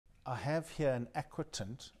I have here an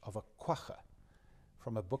aquatint of a quagga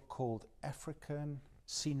from a book called African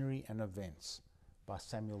Scenery and Events by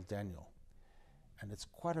Samuel Daniell. And it's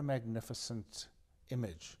quite a magnificent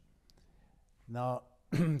image. Now,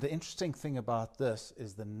 the interesting thing about this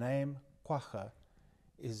is the name Quagga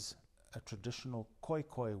is a traditional Khoi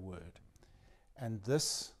word. And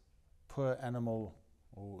this poor animal,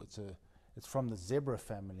 it's from the zebra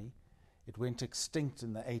family. It went extinct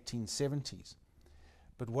in the 1870s.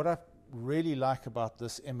 But what I really like about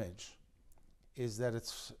this image is that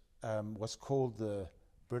it's what's called the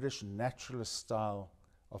British naturalist style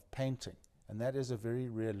of painting. And that is a very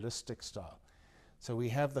realistic style. So we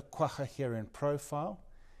have the quagga here in profile,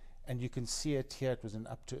 and you can see it here. It was in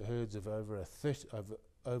up to herds of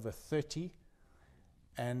over 30,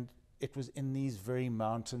 and it was in these very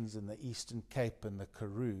mountains in the Eastern Cape and the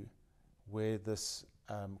Karoo where this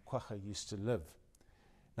quagga used to live.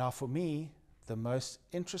 Now for me, the most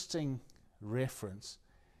interesting reference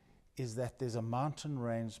is that there's a mountain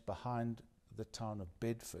range behind the town of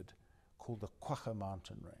Bedford called the Quagga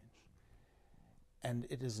mountain range. And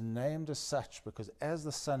it is named as such because as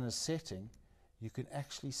the sun is setting, you can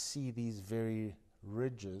actually see these very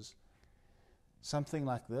ridges. Something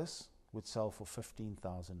like this would sell for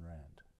 15,000 Rand.